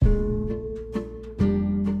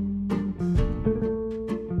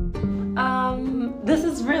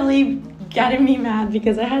getting me mad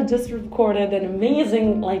because I had just recorded an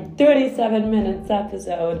amazing 37 minutes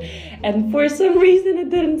episode, and for some reason it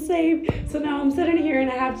didn't save. So now I'm sitting here and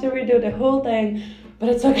I have to redo the whole thing, but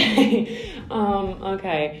it's okay.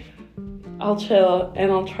 Okay. I'll chill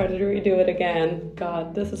and I'll try to redo it again.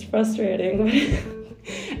 God, this is frustrating.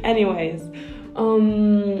 Anyways,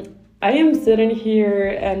 I am sitting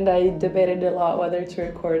here and I debated a lot whether to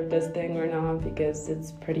record this thing or not because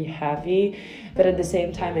it's pretty heavy, but at the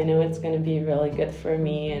same time I know it's going to be really good for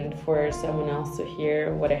me and for someone else to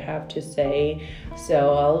hear what I have to say,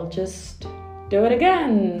 so I'll just do it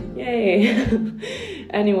again. Yay.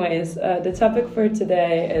 Anyways, the topic for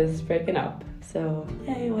today is breaking up. So,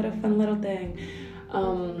 yay, what a fun little thing.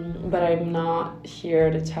 But I'm not here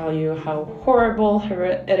to tell you how horrible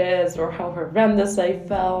it is or how horrendous I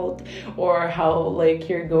felt or how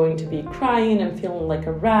you're going to be crying and feeling like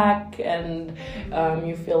a wreck and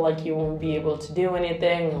you feel like you won't be able to do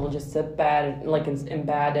anything. You'll just sit in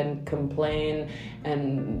bed and complain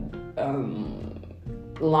and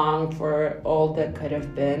long for all that could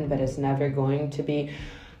have been, but it's never going to be.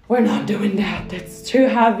 We're not doing that. That's too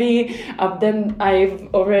heavy. Then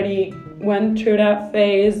I've already went through that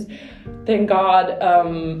phase. Thank God.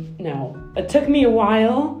 No, it took me a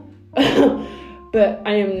while, but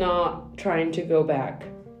I am not trying to go back.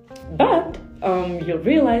 But you'll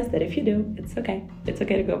realize that if you do, it's okay. It's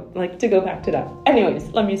okay to go back to that. Anyways,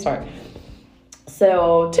 let me start.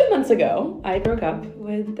 So 2 months ago, I broke up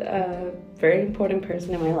with a very important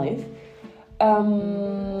person in my life.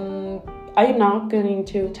 I am not going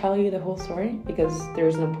to tell you the whole story because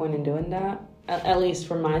there's no point in doing that, at least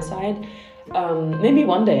from my side. Maybe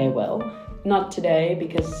one day I will. Not today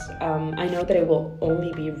because I know that I will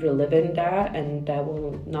only be reliving that and that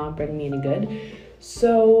will not bring me any good.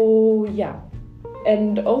 So, yeah.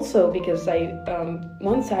 And also because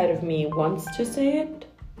one side of me wants to say it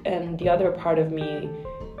and the other part of me,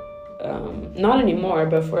 not anymore,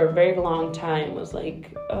 but for a very long time was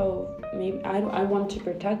like, oh, maybe I want to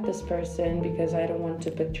protect this person because I don't want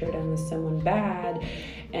to picture them as someone bad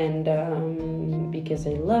and because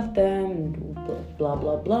I love them and blah,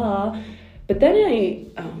 blah, blah. But then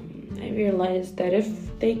I realized that if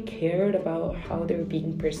they cared about how they're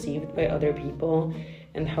being perceived by other people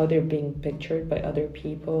and how they're being pictured by other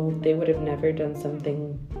people, they would have never done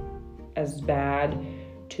something as bad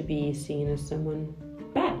to be seen as someone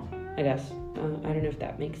bad, I guess. I don't know if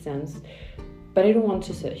that makes sense. But I don't want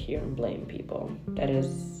to sit here and blame people. That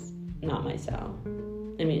is not my style.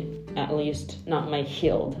 I mean, at least not my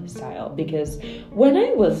healed style. Because when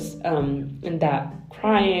I was in that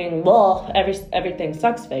crying, everything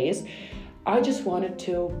sucks phase, I just wanted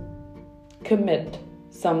to commit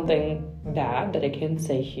something bad that I can't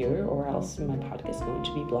say here or else my podcast is going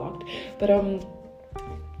to be blocked. But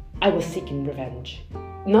I was seeking revenge.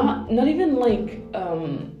 Not even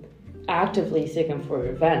actively seeking for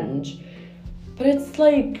revenge. But it's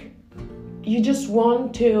you just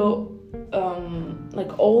want to,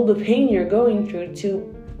 all the pain you're going through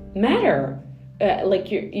to matter.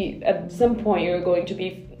 At some point you're going to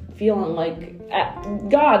be feeling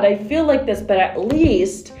God, I feel like this, but at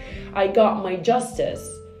least I got my justice.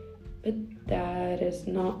 But that is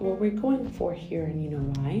not what we're going for here, and you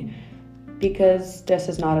know why? Because this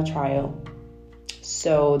is not a trial.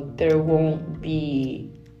 So there won't be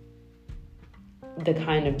the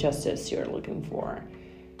kind of justice you're looking for,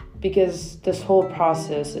 because this whole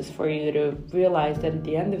process is for you to realize that at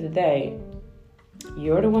the end of the day,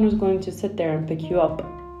 you're the one who's going to sit there and pick you up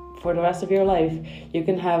for the rest of your life. You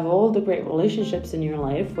can have all the great relationships in your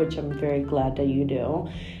life, which I'm very glad that you do,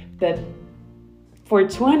 but for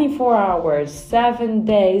 24 hours, 7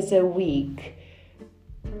 days a week,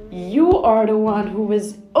 you are the one who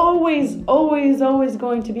is always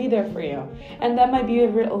going to be there for you. And that might be a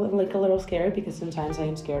little scary because sometimes I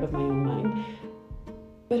am scared of my own mind.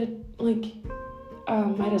 But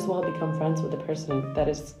might as well become friends with the person that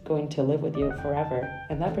is going to live with you forever.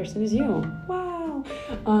 And that person is you. Wow.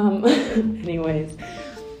 Anyways.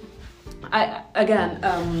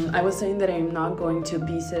 I was saying that I'm not going to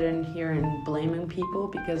be sitting here and blaming people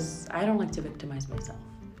because I don't like to victimize myself.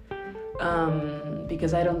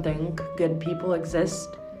 Because I don't think good people exist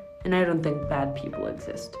and I don't think bad people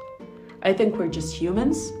exist. I think we're just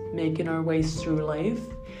humans making our ways through life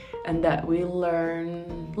and that we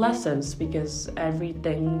learn lessons because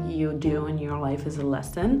everything you do in your life is a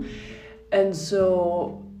lesson. And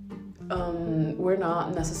so we're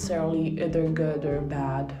not necessarily either good or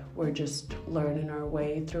bad. We're just learning our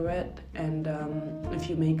way through it. And if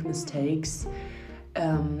you make mistakes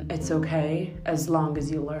it's okay as long as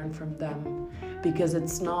you learn from them, because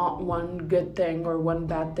it's not one good thing or one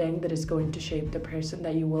bad thing that is going to shape the person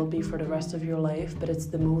that you will be for the rest of your life, but it's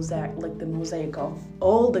the mosaic of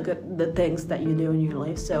all the things that you do in your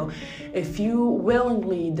life. So if you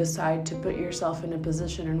willingly decide to put yourself in a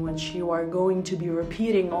position in which you are going to be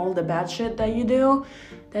repeating all the bad shit that you do,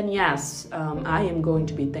 then yes, I am going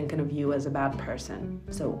to be thinking of you as a bad person.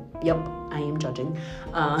 So yep, I am judging.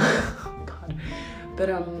 God. But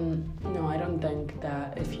no, I don't think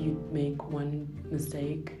that if you make one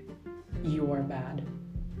mistake, you are bad.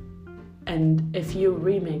 And if you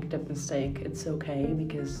remake the mistake, it's okay,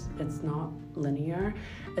 because it's not linear.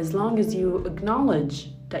 As long as you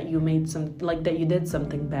acknowledge that you that you did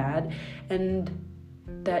something bad, and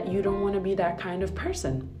that you don't want to be that kind of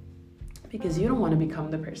person, because you don't want to become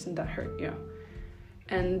the person that hurt you.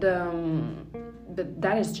 And but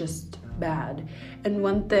that is just bad. And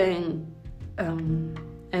one thing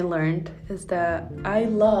I learned is that I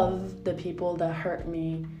love the people that hurt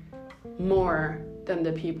me more than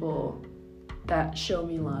the people that show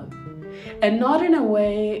me love. And not in a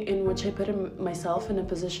way in which I put myself in a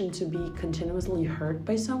position to be continuously hurt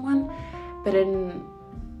by someone, but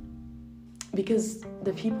because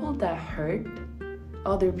the people that hurt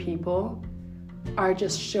other people are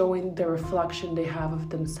just showing the reflection they have of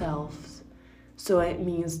themselves. So it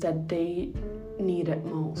means that they need it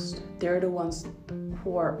most. They're the ones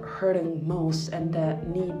who are hurting most and that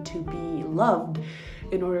need to be loved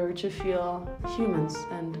in order to feel humans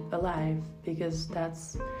and alive, because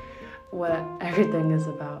that's what everything is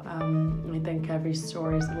about. I think every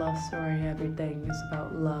story is a love story. Everything is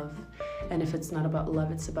about love. And if it's not about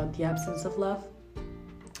love, it's about the absence of love.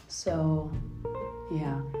 So,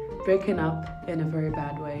 yeah, breaking up in a very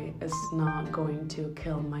bad way is not going to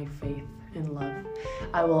kill my faith in love.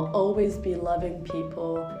 I will always be loving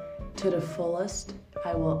people to the fullest.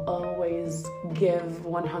 I will always give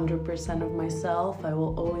 100% of myself. I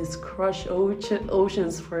will always crush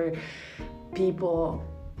oceans for people.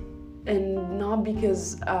 And not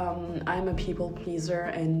because I'm a people pleaser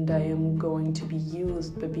and I am going to be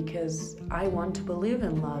used, but because I want to believe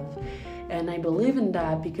in love. And I believe in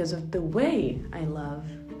that because of the way I love.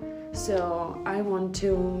 So I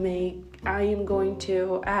am going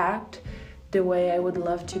to act the way I would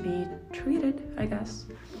love to be treated, I guess.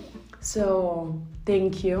 So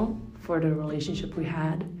thank you for the relationship we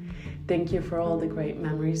had. Thank you for all the great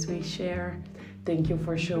memories we share. Thank you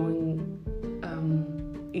for showing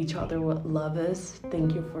each other what love is.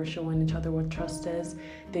 Thank you for showing each other what trust is.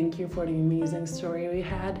 Thank you for the amazing story we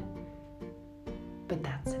had. But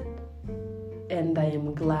that's it. And I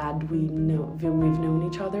am glad we've known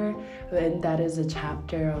each other. And that is a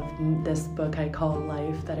chapter of this book I call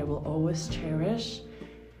Life that I will always cherish.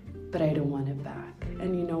 But I don't want it back.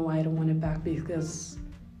 And you know why I don't want it back? Because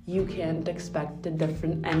you can't expect a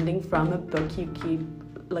different ending from a book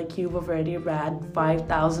you've already read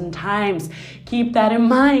 5,000 times. Keep that in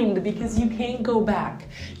mind, because you can't go back.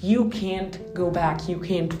 You can't go back. You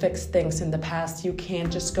can't fix things in the past. You can't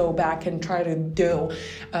just go back and try to do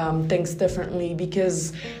things differently,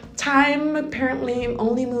 because time apparently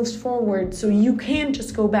only moves forward. So you can't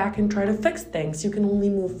just go back and try to fix things. You can only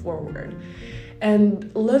move forward. And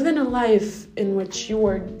living a life in which you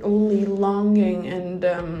are only longing and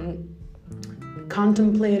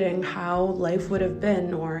contemplating how life would have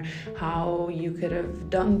been, or how you could have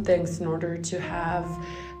done things in order to have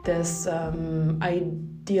this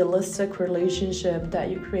idealistic relationship that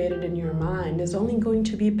you created in your mind, is only going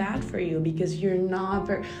to be bad for you, because you're not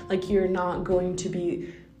going to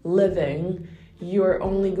be living. You're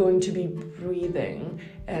only going to be breathing,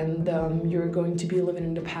 and you're going to be living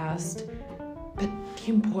in the past. But the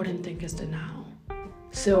important thing is the now.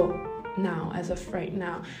 So now, as of right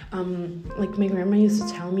now, like my grandma used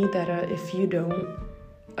to tell me that if you don't,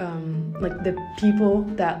 like the people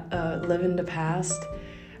that live in the past,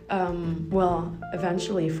 will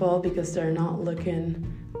eventually fall, because they're not looking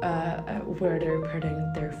where they're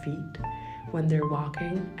putting their feet when they're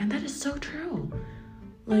walking. And that is so true.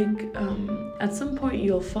 Like at some point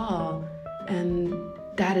you'll fall, and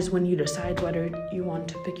that is when you decide whether you want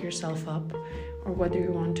to pick yourself up, or whether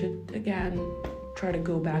you want to, again, try to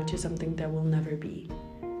go back to something that will never be.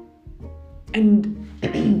 And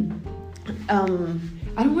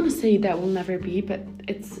I don't want to say that will never be, but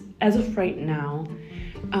it's, as of right now,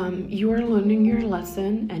 you are learning your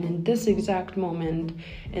lesson, and in this exact moment,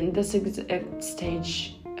 in this exact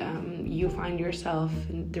stage you find yourself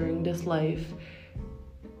during this life,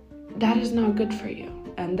 that is not good for you,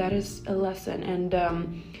 and that is a lesson. And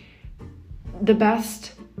the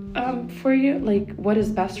best for you, like what is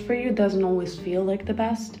best for you doesn't always feel like the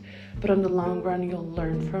best. but on the long run you'll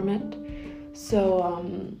learn from it. So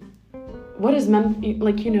what is meant,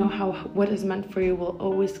 like, you know how what is meant for you will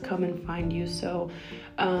always come and find you. So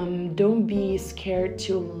don't be scared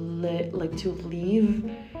to leave,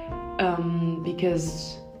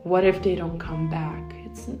 because what if they don't come back?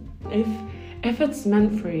 It's if it's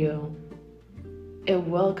meant for you, it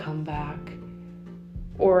will come back,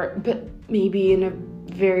 but maybe in a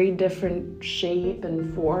very different shape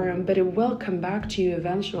and form, but it will come back to you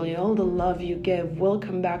eventually. All the love you give will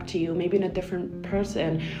come back to you, maybe in a different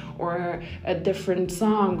person or a different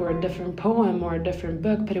song or a different poem or a different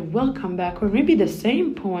book, but it will come back. Or maybe the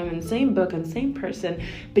same poem and same book and same person,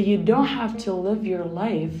 but you don't have to live your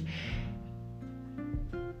life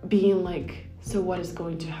being like, so what is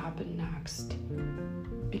going to happen next?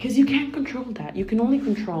 Because you can't control that. You can only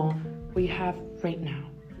control what you have right now,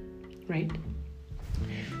 right?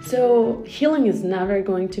 So healing is never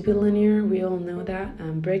going to be linear. We all know that.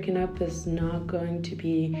 Breaking up is not going to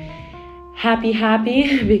be happy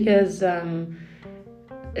because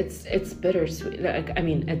it's bittersweet. Like, I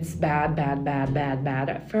mean, it's bad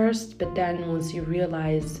at first, but then once you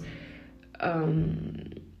realize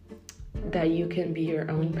that you can be your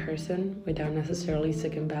own person without necessarily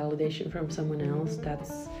seeking validation from someone else,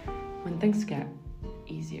 that's when things get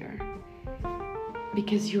easier,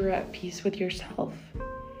 because you're at peace with yourself.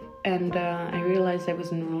 And I realized I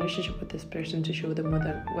was in a relationship with this person to show them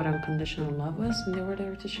what unconditional love was, and they were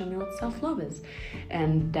there to show me what self-love is.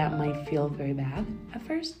 And that might feel very bad at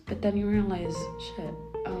first, but then you realize, shit,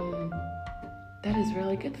 that is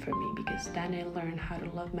really good for me, because then I learn how to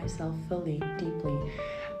love myself fully, deeply,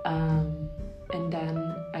 and then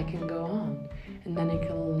I can go on, and then I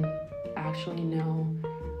can actually know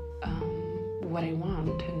what I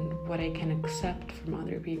want and what I can accept from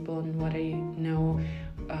other people, and what I know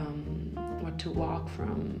what to walk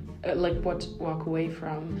away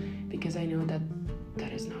from, because I know that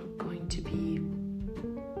is not going to be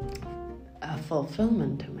a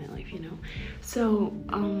fulfillment to my life, you know. So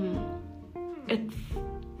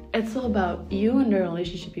it's all about you and the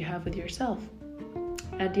relationship you have with yourself.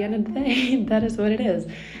 At the end of the day, that is what it is.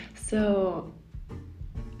 So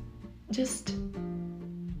just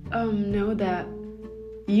know that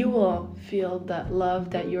you will feel that love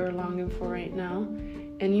that you're longing for right now,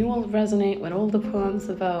 and you will resonate with all the poems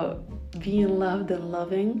about being loved and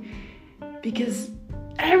loving, because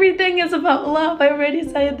everything is about love. I already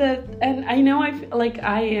said that, and I know I feel like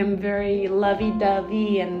I am very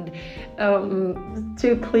lovey-dovey and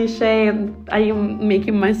too cliche, and I am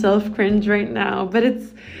making myself cringe right now, but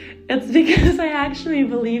it's because I actually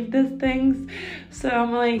believe these things. So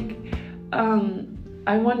I'm like,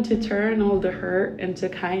 I want to turn all the hurt into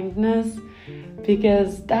kindness,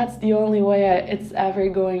 because that's the only way it's ever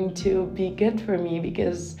going to be good for me,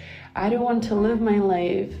 because I don't want to live my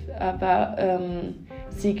life about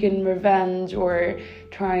seeking revenge or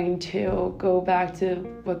trying to go back to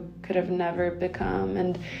what could have never become.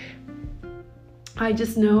 And I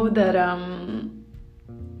just know that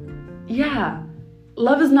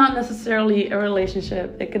love is not necessarily a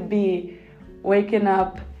relationship. It could be waking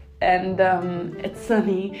up and it's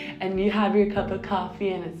sunny and you have your cup of coffee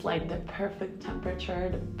and it's like the perfect temperature,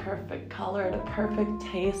 the perfect color, the perfect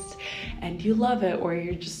taste, and you love it. Or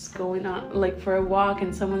you're just going on like for a walk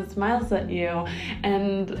and someone smiles at you,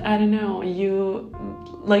 and I don't know, you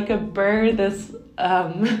like a bird is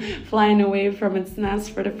flying away from its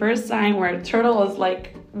nest for the first time, where a turtle is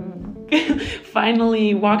like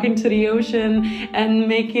finally walking to the ocean and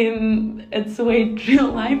making its way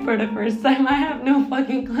through life for the first time. I have no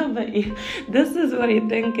fucking clue, but this is what I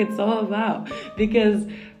think it's all about. Because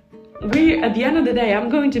at the end of the day, I'm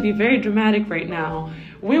going to be very dramatic right now.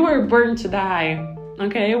 We were born to die,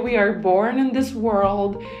 okay? We are born in this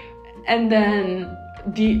world, and then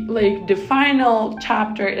the final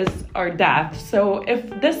chapter is our death. So if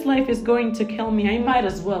this life is going to kill me, I might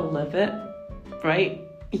as well live it, right?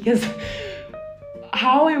 Because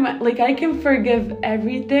how am I, like, I can forgive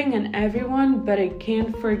everything and everyone, but I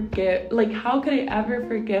can't forgive, like, how could I ever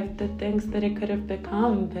forgive the things that I could have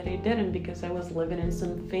become, but I didn't, because I was living in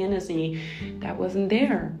some fantasy that wasn't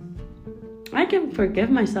there. I can forgive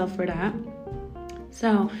myself for that.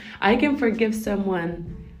 So I can forgive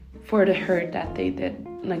someone for the hurt that they did,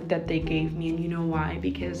 like that they gave me. And you know why?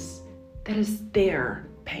 Because that is their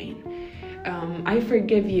pain. I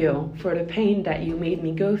forgive you for the pain that you made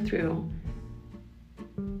me go through,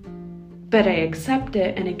 but I accept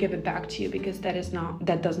it and I give it back to you because that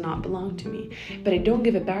does not belong to me. But I don't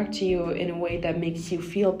give it back to you in a way that makes you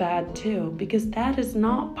feel bad too, because that is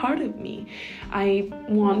not part of me. I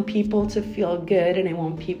want people to feel good and I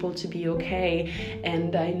want people to be okay.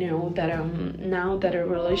 And I know that now that a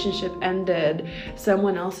relationship ended,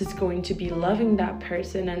 someone else is going to be loving that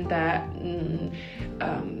person, and that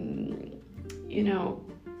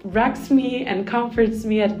wrecks me and comforts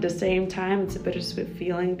me at the same time. It's a bittersweet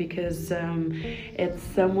feeling because it's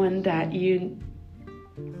someone that you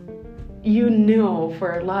know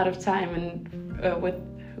for a lot of time, and with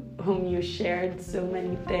whom you shared so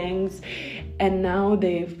many things, and now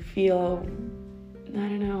they feel, I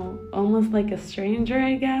don't know, almost like a stranger,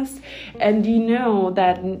 I guess. And you know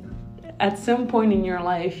that at some point in your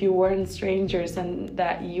life you weren't strangers, and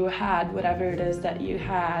that you had whatever it is that you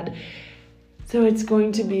had. So it's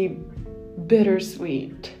going to be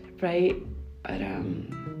bittersweet, right? But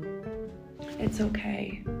it's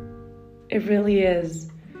okay. It really is.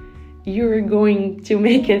 You're going to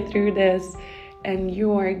make it through this, and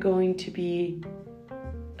you are going to be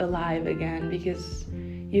alive again, because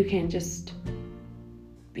you can't just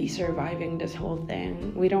be surviving this whole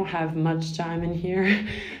thing. We don't have much time in here.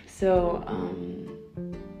 So,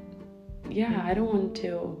 I don't want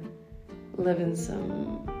to live in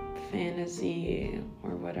some fantasy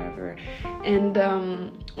or whatever. And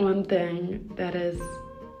one thing that is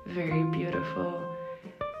very beautiful,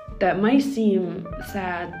 that might seem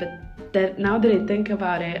sad, but that now that I think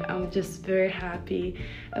about it, I'm just very happy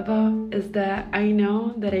about, is that I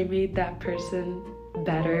know that I made that person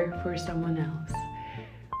better for someone else.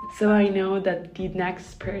 So I know that the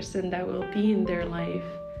next person that will be in their life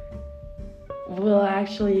will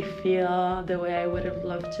actually feel the way I would have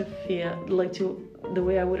loved to feel, the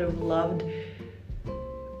way I would have loved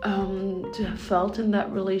to have felt in that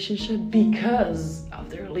relationship because of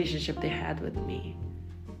the relationship they had with me.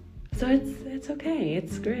 So it's okay,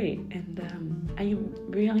 it's great, and I am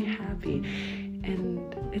really happy,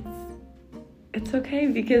 and it's okay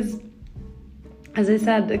because, as I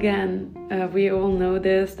said again, we all know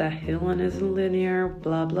this, that healing isn't linear,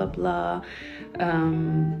 blah blah blah,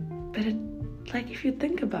 but if you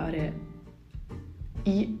think about it,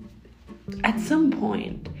 at some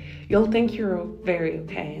point you'll think you're very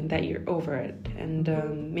okay and that you're over it, and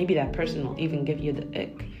maybe that person will even give you the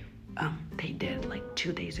ick. They did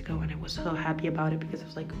 2 days ago, and I was so happy about it because I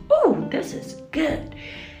was like, oh, this is good.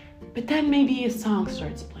 But then maybe a song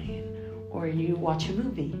starts playing, or you watch a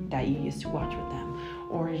movie that you used to watch with them,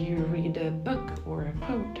 or you read a book or a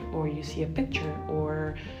quote, or you see a picture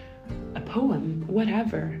or a poem,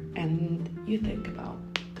 whatever, and you think about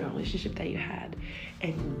the relationship that you had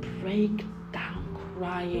and break down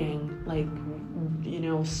crying,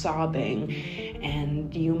 sobbing,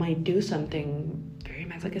 and you might do something very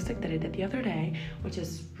masochistic that I did the other day, which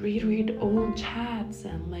is reread old chats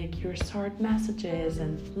and your stored messages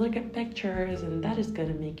and look at pictures, and that is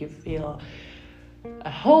gonna make you feel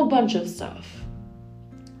a whole bunch of stuff.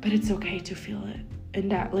 But it's okay to feel it,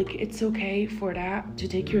 and that it's okay for that to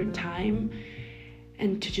take your time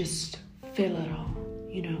and to just feel it all,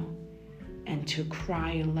 and to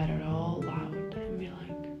cry and let it all out and be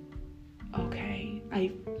like, okay,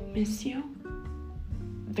 I miss you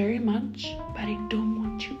very much, but I don't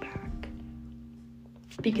want you back,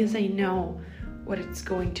 because I know what it's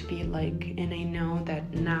going to be like, and I know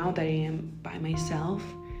that now that I am by myself,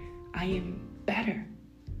 I am better.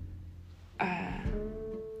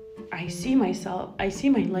 I see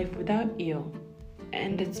my life without you,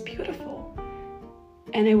 and it's beautiful,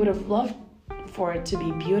 and I would have loved for it to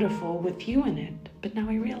be beautiful with you in it, but now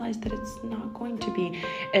I realize that it's not going to be.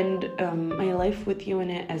 And my life with you in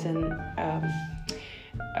it, as in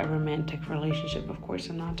a romantic relationship, of course,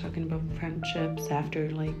 I'm not talking about friendships after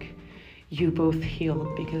you both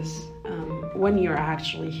healed, because when you're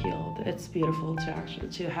actually healed, it's beautiful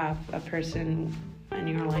to have a person in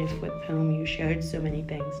your life with whom you shared so many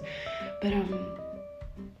things. But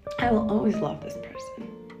I will always love this person,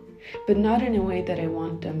 but not in a way that I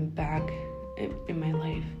want them back in my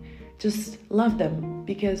life. Just love them,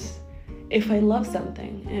 because if I love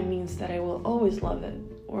something, it means that I will always love it,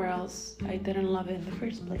 or else I didn't love it in the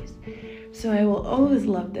first place. So I will always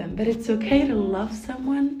love them, but it's okay to love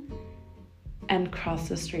someone and cross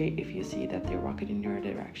the street if you see that they're walking in your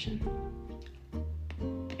direction,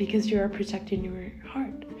 because you are protecting your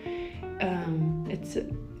heart.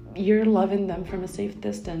 You're loving them from a safe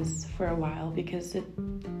distance for a while, because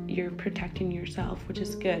you're protecting yourself, which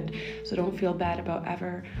is good. So don't feel bad about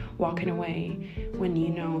ever walking away when you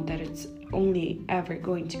know that it's only ever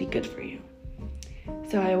going to be good for you.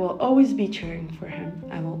 So I will always be cheering for him.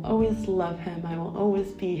 I will always love him. I will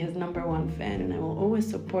always be his number one fan, and I will always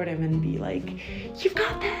support him and be like, you've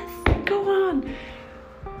got this, go on.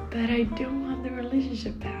 But I don't want the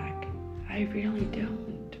relationship back. I really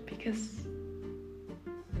don't, because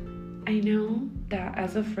I know that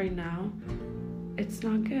as of right now, it's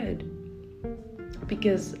not good.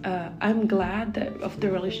 Because I'm glad that of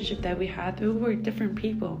the relationship that we had. We were different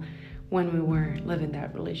people when we were living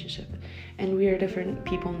that relationship, and we are different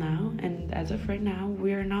people now. And as of right now,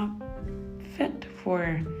 we are not fit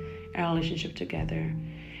for a relationship together,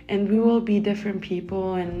 and we will be different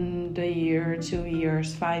people in the year, 2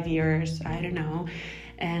 years, 5 years, I don't know.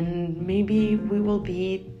 And maybe we will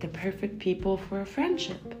be the perfect people for a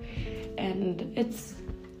friendship. And it's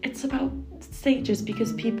about stages,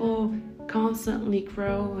 because people constantly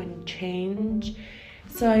grow and change.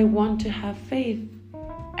 So I want to have faith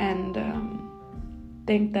and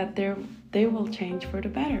think that they will change for the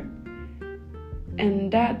better.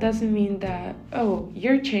 And that doesn't mean that, oh,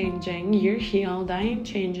 you're changing, you're healed, I am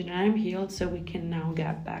changing, I'm healed, so we can now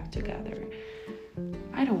get back together.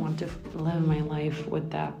 I don't want to live my life with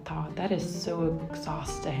that thought. That is so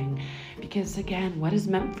exhausting. Because again, what is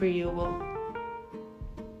meant for you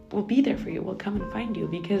will be there for you, will come and find you,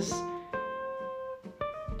 because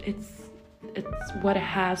it's what it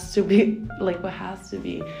has to be, like what has to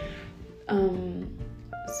be.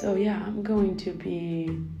 So yeah, I'm going to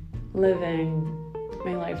be living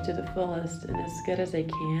my life to the fullest and as good as I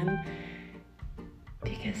can,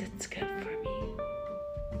 because it's good for me.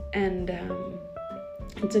 And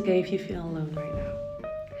it's okay if you feel alone right now.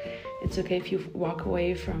 It's okay if you walk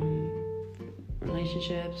away from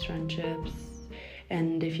relationships, friendships,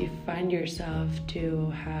 and if you find yourself to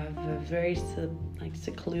have a very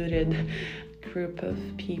secluded group of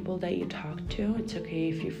people that you talk to. It's okay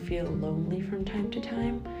if you feel lonely from time to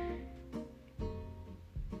time,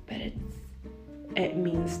 but it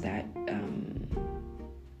means that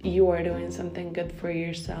you are doing something good for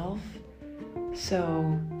yourself. So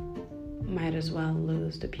might as well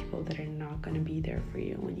lose the people that are not going to be there for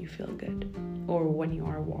you when you feel good, or when you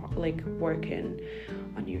are working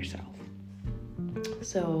on yourself.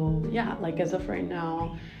 So yeah, as of right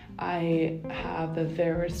now, I have a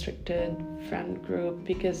very restricted friend group,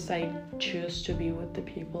 because I choose to be with the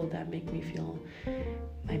people that make me feel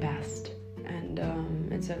my best. And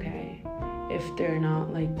it's okay if they're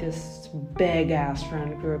not this big ass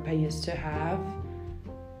friend group I used to have,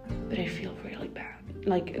 but I feel really bad.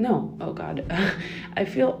 No, oh God. I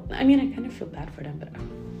kind of feel bad for them, but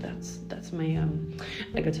that's my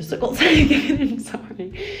egotistical side. I'm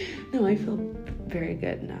sorry. No, I feel very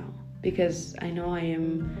good now, because I know I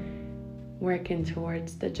am working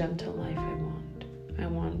towards the gentle life I want. I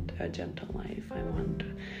want a gentle life. I want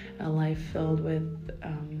a life filled with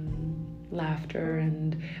laughter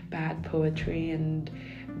and bad poetry and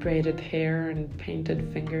braided hair and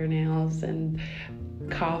painted fingernails and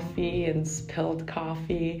coffee and spilled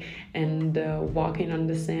coffee and walking on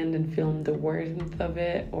the sand and feeling the warmth of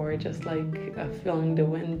it, or just feeling the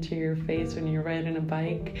wind to your face when you're riding a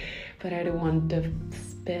bike. But I don't want the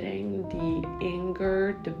spitting, the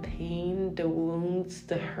anger, the pain, the wounds,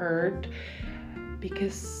 the hurt,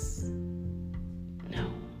 because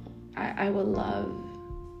no, I will love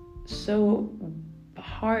so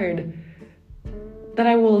hard that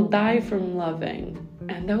I will die from loving,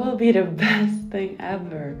 and that will be the best thing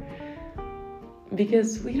ever,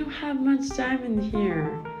 because we don't have much time in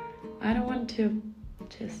here. I don't want to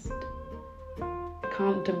just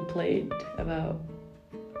contemplate about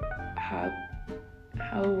how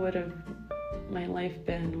would have my life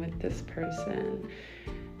been with this person,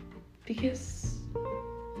 because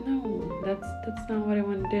no, that's not what I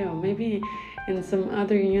want to do. Maybe in some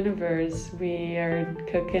other universe we are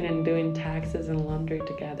cooking and doing taxes and laundry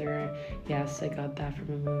together. Yes, I got that from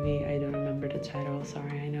a movie. I don't remember the title,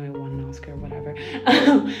 sorry. I know I won an Oscar, whatever.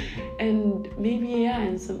 And maybe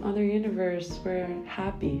in some other universe we're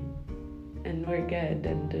happy and we're good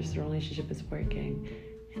and this relationship is working,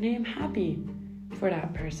 and I am happy for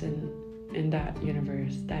that person in that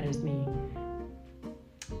universe. That is me.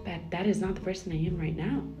 But that is not the person I am right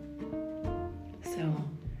now. So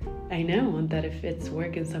I know that if it's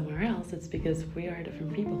working somewhere else, it's because we are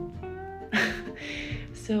different people.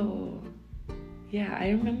 So yeah, I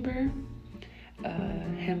remember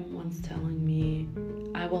him once telling me,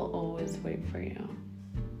 I will always wait for you.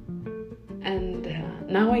 And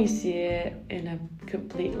now I see it in a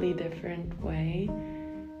completely different way,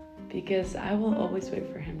 because I will always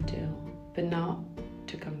wait for him too, but not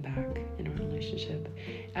to come back in a relationship.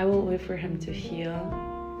 I will wait for him to heal.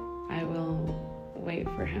 I will wait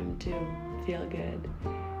for him to feel good.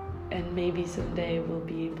 And maybe someday we'll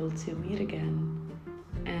be able to meet again.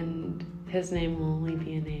 And his name will only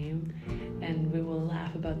be a name. And we will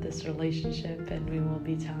laugh about this relationship. And we will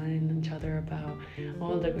be telling each other about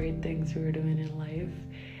all the great things we were doing in life.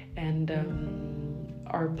 And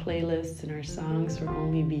our playlists and our songs will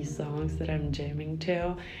only be songs that I'm jamming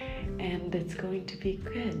to. And it's going to be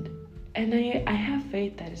good. And I have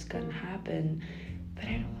faith that it's going to happen. But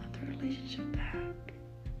I don't want the relationship back.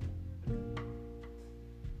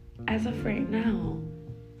 As of right now,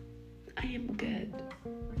 I am good.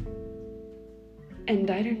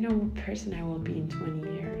 And I don't know what person I will be in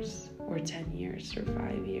 20 years, or 10 years, or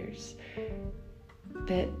 5 years.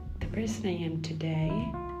 But the person I am today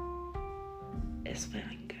is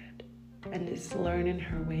feeling good. And is learning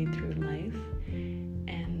her way through life.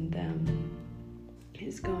 And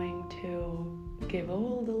is going to give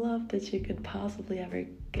all the love that she could possibly ever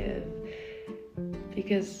give.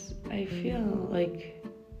 Because I feel like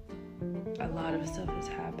a lot of stuff is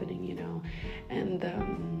happening, you know, and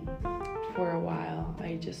for a while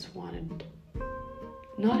I just wanted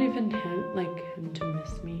not even him to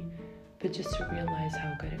miss me, but just to realize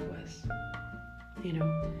how good it was, you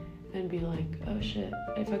know, and be like, oh shit,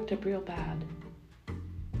 I fucked up real bad,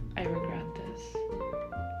 I regret this,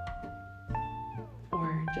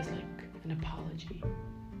 or just like an apology,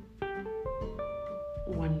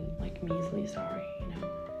 one like measly sorry, you know.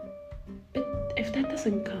 But if that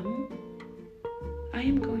doesn't come, I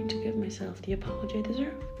am going to give myself the apology I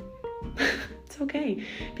deserve. It's okay,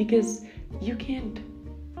 because you can't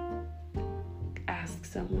ask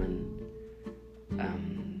someone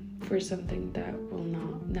for something that will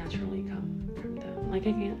not naturally come from them. Like,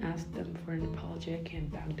 I can't ask them for an apology, I can't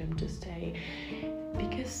beg them to stay,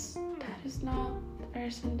 because that is not the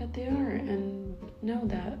person that they are. And know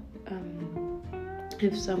that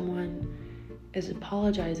if someone is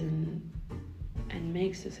apologizing and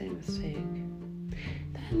makes the same mistake,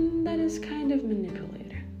 then that is kind of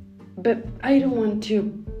manipulated. But I don't want to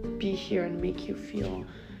be here and make you feel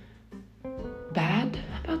bad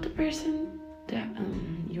about the person that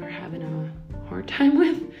you're having a hard time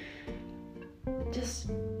with. Just,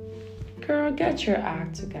 girl, get your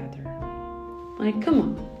act together. Like,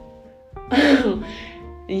 come on.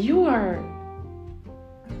 You are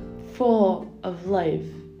full of life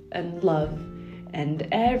and love, and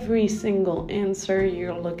every single answer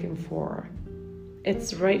you're looking for,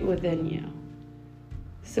 it's right within you.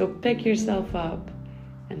 So pick yourself up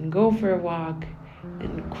and go for a walk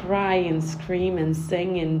and cry and scream and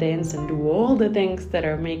sing and dance and do all the things that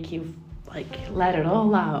are make you like let it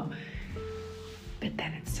all out. But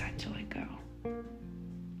then it's time to let go.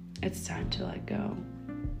 It's time to let go.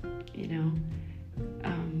 You know,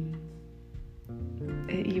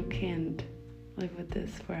 you can't live with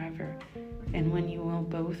this forever. And when you will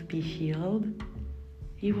both be healed,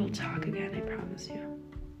 you will talk again, I promise you.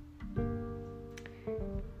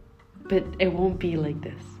 But it won't be like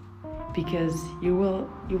this, because you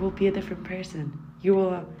will be a different person. You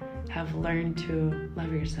will have learned to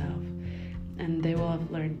love yourself, and they will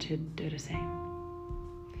have learned to do the same.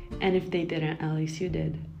 And if they didn't, at least you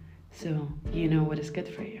did. So you know what is good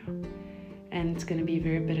for you. And it's going to be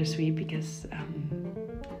very bittersweet, because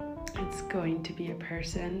it's going to be a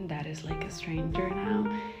person that is like a stranger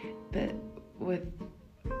now, but with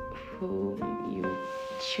whom you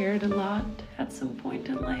shared a lot at some point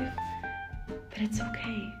in life. But it's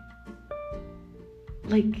okay.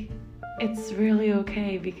 Like, it's really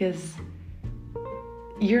okay, because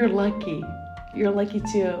you're lucky. You're lucky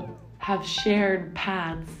to have shared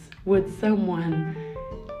paths with someone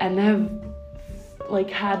and have like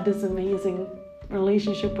had this amazing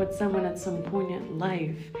relationship with someone at some point in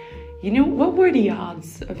life. You know, what were the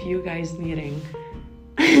odds of you guys meeting?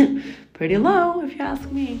 Pretty low, if you ask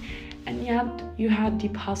me. And yet you had the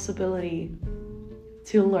possibility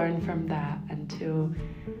to learn from that and to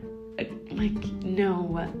like know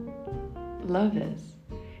what love is.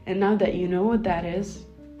 And now that you know what that is,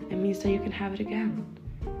 it means that you can have it again.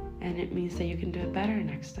 And it means that you can do it better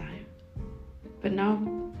next time. But now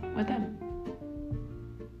with them.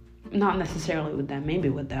 Not necessarily with them, maybe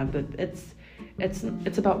with them, but it's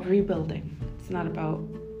about rebuilding. It's not about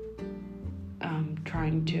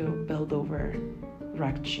trying to build over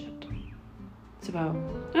wrecked shit. It's about,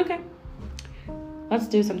 okay, let's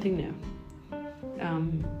do something new.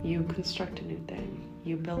 You construct a new thing.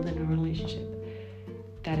 You build in a relationship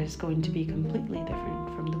that is going to be completely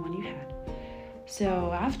different from the one you had.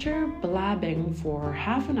 So after blabbing for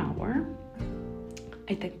half an hour,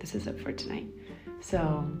 I think this is it for tonight.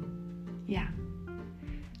 So yeah,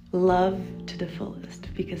 love to the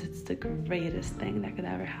fullest, because it's the greatest thing that could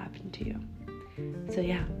ever happen to you. So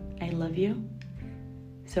yeah, I love you.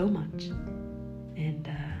 so much. And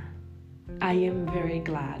I am very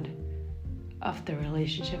glad of the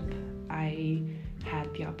relationship I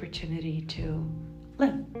had the opportunity to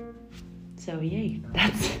live. So yay,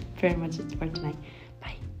 that's very much it for tonight.